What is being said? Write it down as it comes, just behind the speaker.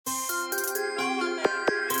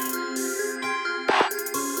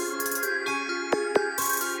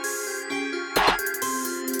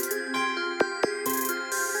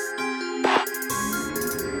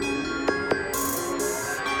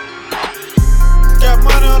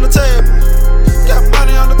table. Got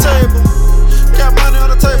money on the table. Got money on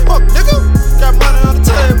the table. Fuck, nigga. Got money on the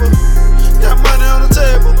table. Got money on the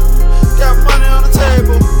table. Got money on the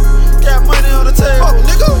table. Got money on the table. Fuck,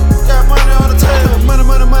 nigga. Got money on the table. Money,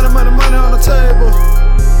 money, money, money, money on the table.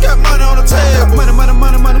 Got money on the table. Money, money,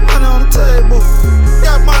 money, money, money on the table.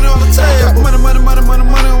 Got money on the table. Money, money, money, money,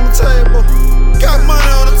 money on the table. Got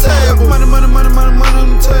money on the table. Money, money, money, money, money on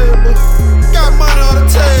the table. Got money on the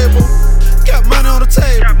table. Got money on the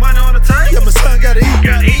table. Got money on the table. Yeah, my son gotta eat.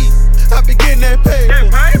 Gotta eat. I be getting that paper.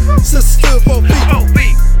 Since I stood 4 feet. 4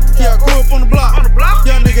 feet. Yeah, I grew up on the block. On the block.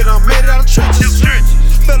 Young nigga done made it out of trenches.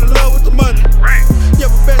 Fell in love with the money. Right. Yeah,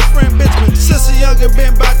 my best friend bitch me. Since a youngin'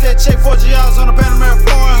 been bout that check 40 hours on the Panamera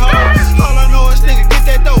foreign hoe. All I know is nigga get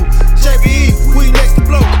that dope. JBE, we next to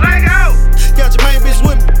blow. Let go. Got your main bitch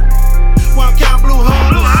with me. While I'm counting blue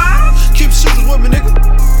homes. Keep shooters with me, nigga.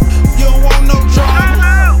 You don't want no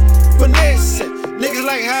drama. Finesse it. Niggas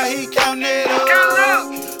like how he countin' that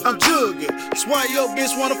up. I'm jugging. That's why your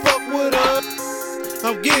bitch wanna fuck with us.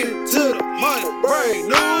 I'm getting to the money, bring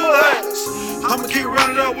new ass. I'ma keep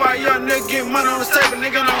running up while young nigga get money on the table,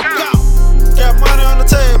 nigga, and I'm gone. Got money on the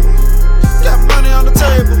table. Got money on the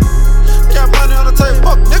table. Got money on the table.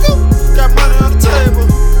 Fuck, nigga. Got money on the table.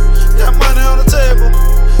 Got money on the table.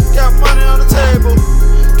 Got money on the table.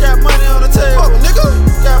 Got money on the table. Fuck, nigga.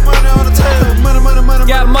 Got money on the table. Money, money, money.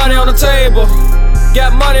 Got money on the table.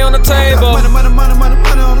 Got money on the table. Money, money, money, money,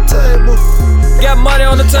 money on the table. Got money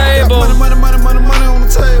on the table. Money, money, money, money, money on the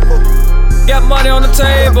table. Got money on the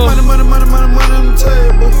table. Money, money, money, money, money on the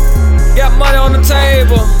table. Got money on the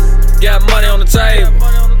table. Got money on the table.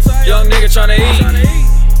 Young nigga tryna eat.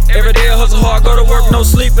 Every day I hustle hard, go to work, no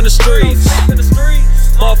sleep in the streets.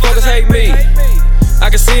 Motherfuckers hate me. I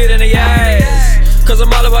can see it in their eyes. Cause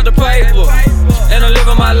I'm all about the paper. And I'm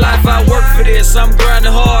living my life, I work for this. I'm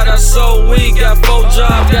grinding hard, I so weak. Got 4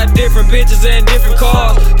 jobs, got different bitches and different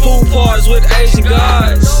cars. Pool parties with Asian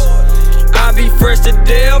guys. I be fresh to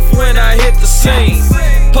death when I hit the scene.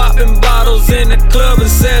 Popping bottles in the club and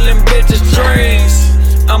selling bitches drinks.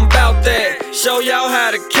 I'm about that, show y'all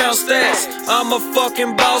how to count stats. I'm a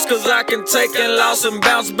fucking boss cause I can take and loss and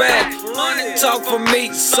bounce back. Money talk for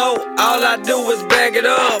me, so all I do is bag it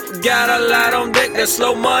up. Got a lot on deck, that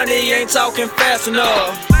slow money ain't talking fast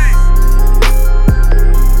enough.